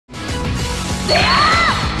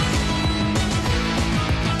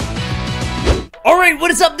Alright,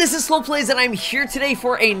 what is up? This is SLOplays, and I'm here today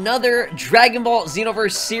for another Dragon Ball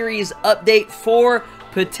Xenoverse series update for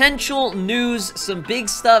potential news. Some big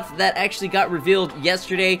stuff that actually got revealed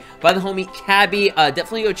yesterday by the homie CABBY.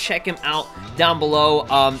 Definitely go check him out down below.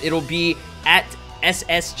 It'll be at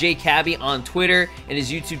SSJCABBY on Twitter, and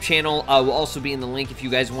his YouTube channel will also be in the link if you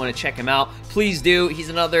guys want to check him out. Please do. He's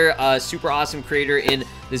another super awesome creator in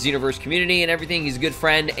the Xenoverse community and everything. He's a good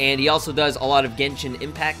friend, and he also does a lot of Genshin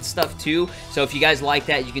Impact stuff too. So if you guys like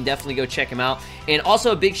that, you can definitely go check him out. And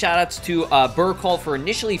also a big shout outs to Burcol for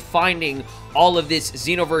initially finding all of this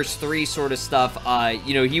Xenoverse 3 sort of stuff.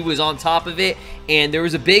 You know, he was on top of it, and there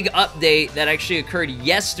was a big update that actually occurred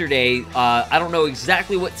yesterday. I don't know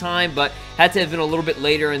exactly what time, but had to have been a little bit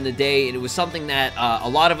later in the day, and it was something that a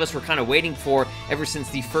lot of us were kind of waiting for ever since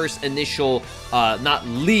the first initial, not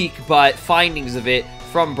leak, but findings of it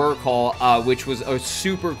from Burcol, which was a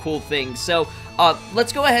super cool thing. So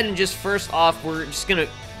let's go ahead and just first off, we're just gonna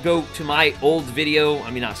go to my old video.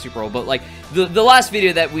 I mean, not super old, but like the last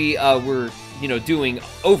video that we were, you know, doing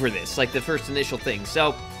over this, like the first initial thing.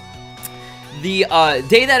 So the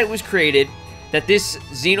day that it was created, that this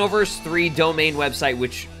Xenoverse 3 domain website,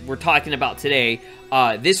 which we're talking about today,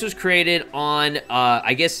 this was created on,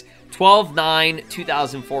 I guess,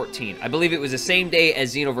 12/9/2014. I believe it was the same day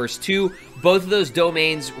as Xenoverse 2. Both of those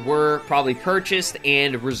domains were probably purchased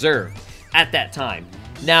and reserved at that time.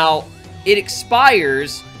 Now, it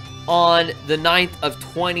expires on the 9th of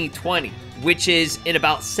 2020, which is in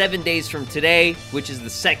about 7 days from today, which is the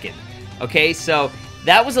 2nd. Okay, so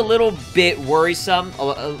that was a little bit worrisome.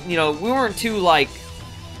 You know, we weren't too, like,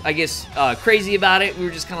 I guess, crazy about it. We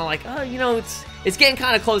were just kind of like, oh, you know, it's getting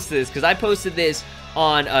kind of close to this, because I posted this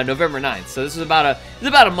on November 9th, so this was about a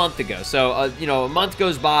month ago. So you know, a month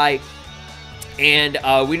goes by, and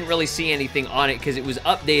we didn't really see anything on it because it was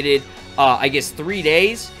updated, I guess 3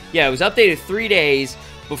 days. Yeah, it was updated 3 days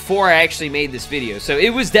before I actually made this video, so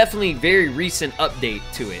it was definitely a very recent update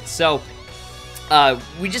to it. So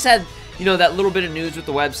we just had, you know, that little bit of news with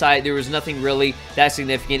the website. There was nothing really that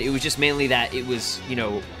significant. It was just mainly that it was, you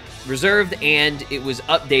know, reserved, and it was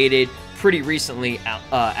updated pretty recently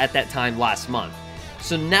at that time last month.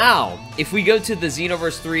 So now, if we go to the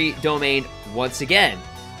Xenoverse 3 domain once again,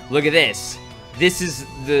 look at this. This is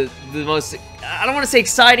the most, I don't want to say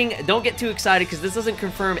exciting, don't get too excited, because this doesn't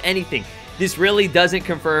confirm anything. This really doesn't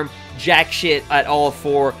confirm jack shit at all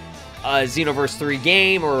for a Xenoverse 3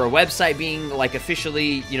 game or a website being, like,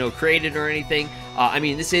 officially, you know, created or anything. I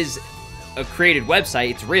mean, this is a created website,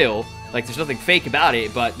 it's real. Like, there's nothing fake about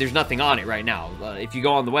it, but there's nothing on it right now. If you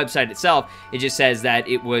go on the website itself, it just says that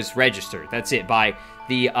it was registered. That's it, by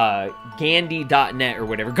the Gandhi.net or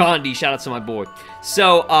whatever. Gandhi, shout out to my boy.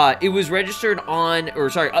 So, it was registered on, or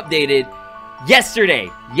sorry, updated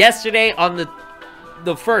yesterday. Yesterday on the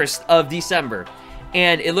 1st of December.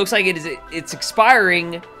 And it looks like it's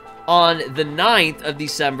expiring on the 9th of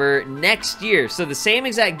December next year. So the same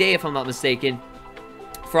exact day, if I'm not mistaken,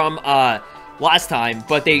 from last time,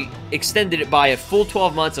 but they extended it by a full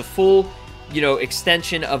 12 months, a full, you know,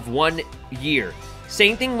 extension of 1 year.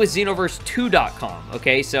 Same thing with Xenoverse2.com,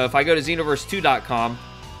 okay? So if I go to Xenoverse2.com,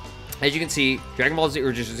 as you can see, Dragon Ball Z,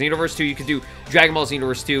 or just Xenoverse 2, you can do Dragon Ball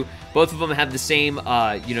Xenoverse 2. Both of them have the same,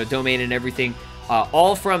 you know, domain and everything.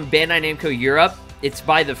 All from Bandai Namco Europe. It's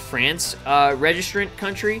by the France registrant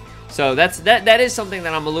country. So that is something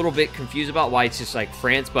that I'm a little bit confused about, why it's just like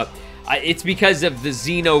France, but it's because of the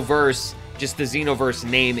Xenoverse, just the Xenoverse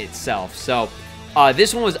name itself. So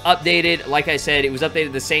this one was updated. Like I said, it was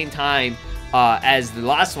updated the same time as the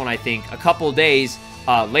last one, I think, a couple days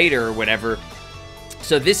later or whatever.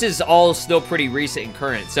 So this is all still pretty recent and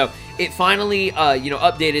current. So it finally, you know,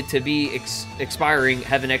 updated to be expiring,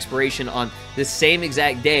 have an expiration on the same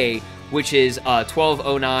exact day, which is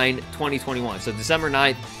 12/09/2021. So December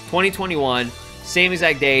 9th, 2021, same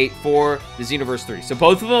exact day for the Xenoverse 3. So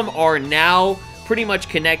both of them are now pretty much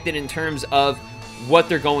connected in terms of what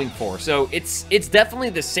they're going for. So it's definitely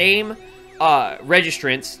the same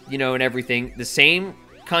registrants, you know, and everything, the same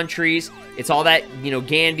countries. It's all that, you know,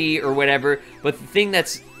 Gandhi or whatever. But the thing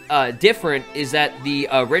that's different is that the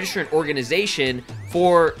registrant organization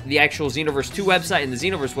for the actual Xenoverse 2 website and the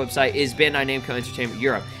Xenoverse website is Bandai Namco Entertainment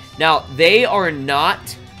Europe. Now, they are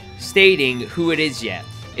not stating who it is yet.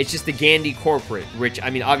 It's just the Gandhi corporate, which, I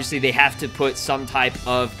mean, obviously they have to put some type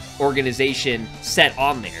of organization set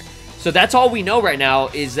on there. So that's all we know right now,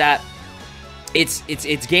 is that it's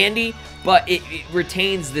Gandhi, but it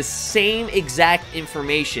retains the same exact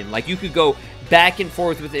information. Like, you could go back and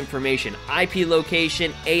forth with information. IP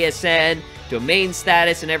location, ASN, domain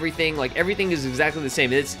status and everything. Like, everything is exactly the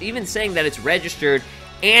same. It's even saying that it's registered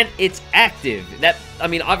and it's active. That, I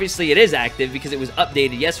mean, obviously it is active because it was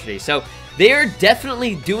updated yesterday. So they are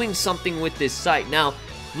definitely doing something with this site. Now,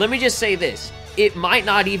 let me just say this. It might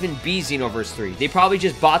not even be Xenoverse 3. They probably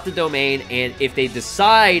just bought the domain, and if they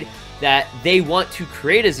decide that they want to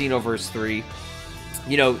create a Xenoverse 3,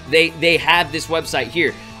 you know, they have this website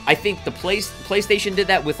here. I think the PlayStation did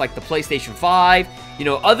that with, like, the PlayStation 5. You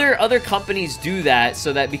know, other companies do that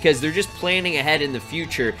so that, because they're just planning ahead in the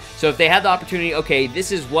future. So if they have the opportunity, okay,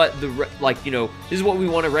 this is what this is what we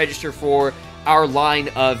want to register for our line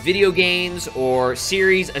of video games or a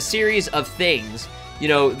series of things. You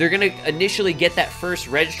know, they're going to initially get that first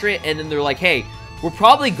registrant, and then they're like, hey, we're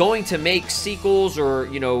probably going to make sequels or,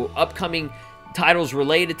 you know, upcoming titles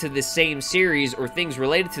related to the same series or things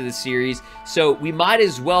related to the series, so we might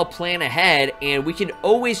as well plan ahead, and we can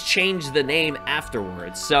always change the name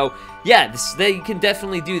afterwards. So yeah, they can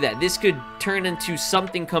definitely do that. This could turn into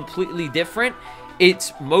something completely different.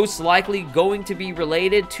 It's most likely going to be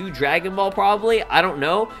related to Dragon Ball, probably. I don't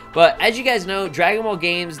know. But as you guys know, Dragon Ball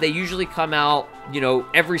games, they usually come out, you know,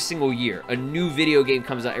 every single year. A new video game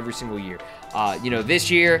comes out every single year. You know,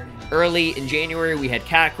 this year, early in January, we had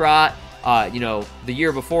Kakarot. You know, the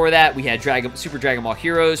year before that, we had Super Dragon Ball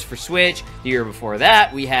Heroes for Switch. The year before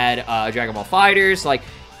that, we had Dragon Ball FighterZ. Like,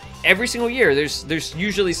 every single year, there's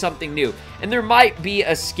usually something new. And there might be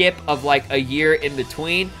a skip of, like, a year in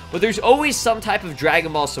between, but there's always some type of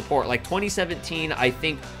Dragon Ball support. Like, 2017, I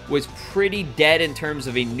think, was pretty dead in terms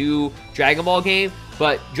of a new Dragon Ball game,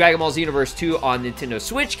 but Dragon Ball Xenoverse 2 on Nintendo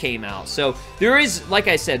Switch came out. So there is, like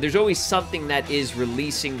I said, there's always something that is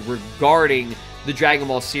releasing regarding the Dragon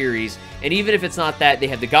Ball series. And even if it's not that, they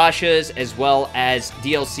have the gachas as well as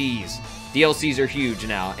DLCs. DLCs are huge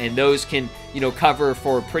now, and those can, you know, cover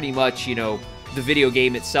for pretty much, you know, the video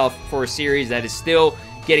game itself for a series that is still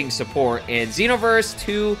getting support. And Xenoverse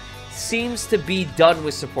 2 seems to be done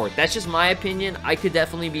with support. That's just my opinion. I could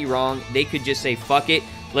definitely be wrong. They could just say, fuck it,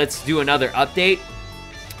 let's do another update.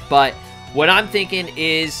 Like, what I'm thinking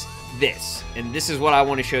is this, and this is what I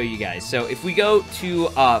want to show you guys. So if we go to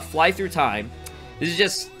Fly Through Time, this is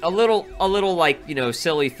just a little like, you know,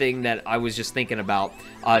 silly thing that I was just thinking about.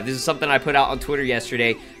 This is something I put out on Twitter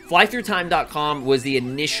yesterday. FlythroughTime.com was the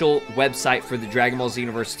initial website for the Dragon Ball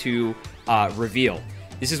Xenoverse 2 reveal.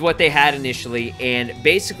 This is what they had initially, and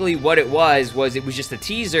basically what it was it was just a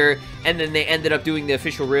teaser, and then they ended up doing the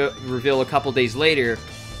official reveal a couple days later,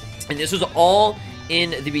 and this was all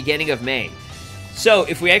in the beginning of May. So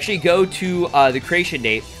if we actually go to the creation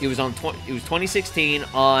date, it was 2016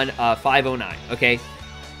 on 5/09. Okay,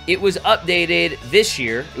 it was updated this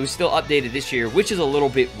year. It was still updated this year, which is a little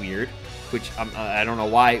bit weird. Which I don't know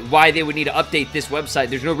why they would need to update this website.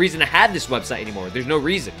 There's no reason to have this website anymore. There's no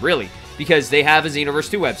reason, really, because they have a Xenoverse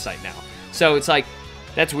 2 website now. So it's like,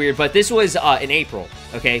 that's weird. But this was in April,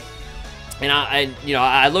 okay? And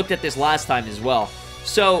I looked at this last time as well.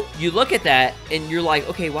 So you look at that and you're like,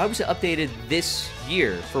 okay, why was it updated this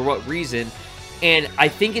year? For what reason? And I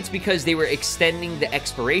think it's because they were extending the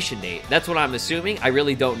expiration date. That's what I'm assuming. I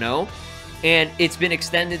really don't know. And it's been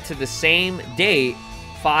extended to the same date,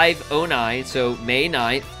 5/09, so May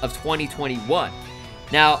 9th of 2021.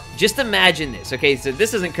 Now, just imagine this, okay? So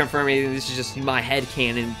this isn't confirming anything. This is just my head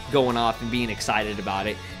canon going off and being excited about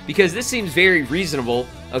it, because this seems very reasonable,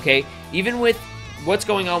 okay? Even with what's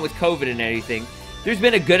going on with COVID and everything, there's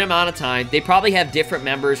been a good amount of time. They probably have different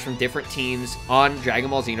members from different teams on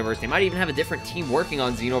Dragon Ball Xenoverse. They might even have a different team working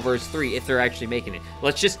on Xenoverse 3 if they're actually making it.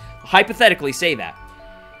 Let's just hypothetically say that.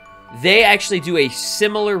 They actually do a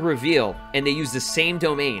similar reveal, and they use the same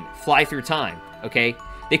domain, Fly Through Time, okay?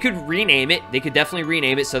 They could rename it. They could definitely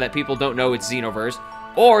rename it so that people don't know it's Xenoverse.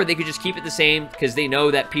 Or they could just keep it the same because they know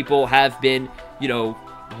that people have been, you know,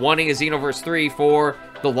 wanting a Xenoverse 3 for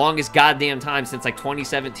the longest goddamn time, since like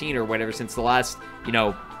 2017 or whatever, since the last, you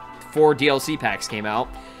know, 4 DLC packs came out.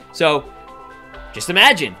 So just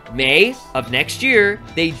imagine, May of next year,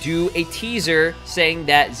 they do a teaser saying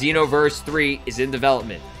that Xenoverse 3 is in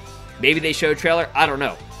development. Maybe they show a trailer. I don't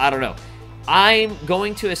know. I'm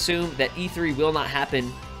going to assume that E3 will not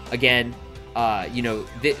happen again, you know,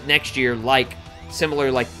 next year,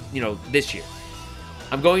 similar like, you know, this year.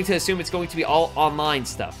 I'm going to assume it's going to be all online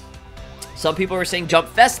stuff. Some people are saying Jump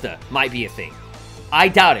Festa might be a thing. I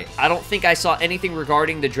doubt it. I don't think I saw anything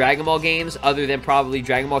regarding the Dragon Ball games other than probably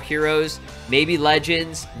Dragon Ball Heroes, maybe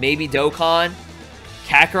Legends, maybe Dokkan.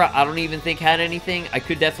 Kakarot, I don't even think had anything. I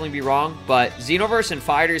could definitely be wrong, but Xenoverse and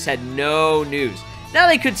FighterZ had no news. Now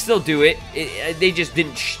they could still do it. They just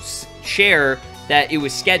didn't share that it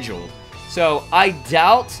was scheduled. So I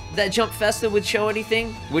doubt that Jump Festa would show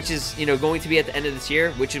anything, which is, you know, going to be at the end of this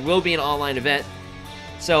year, which it will be an online event.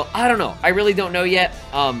 So I don't know. I really don't know yet.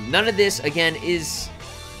 None of this, again, is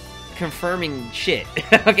confirming shit.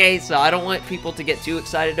 Okay, so I don't want people to get too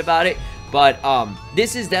excited about it. But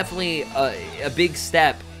this is definitely a big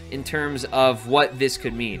step in terms of what this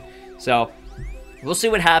could mean. So we'll see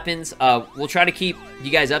what happens. We'll try to keep you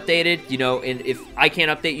guys updated, you know, and if I can't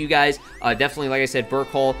update you guys, definitely, like I said,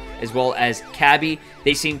 Burcol as well as CABBY,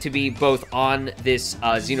 they seem to be both on this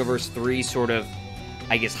Xenoverse 3 sort of,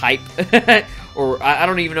 I guess, hype, or I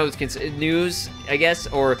don't even know if it's news, I guess,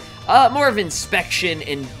 or more of inspection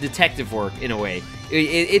and detective work in a way.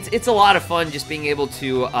 It's a lot of fun just being able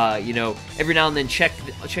to, you know, every now and then check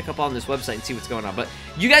up on this website and see what's going on. But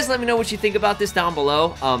you guys let me know what you think about this down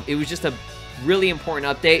below. It was just a really important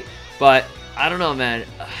update, but I don't know, man.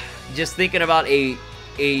 Just thinking about a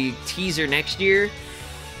teaser next year,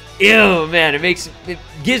 ew, man, it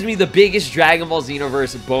gives me the biggest Dragon Ball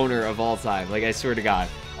Xenoverse boner of all time. Like, I swear to God.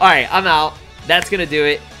 All right, I'm out. That's gonna do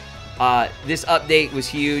it. This update was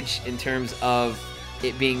huge in terms of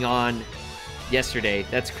it being on yesterday.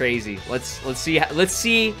 That's crazy. Let's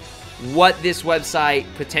see what this website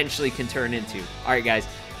potentially can turn into. All right, guys,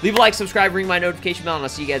 leave a like, subscribe, ring my notification bell, and I'll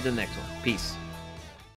see you guys in the next one. Peace.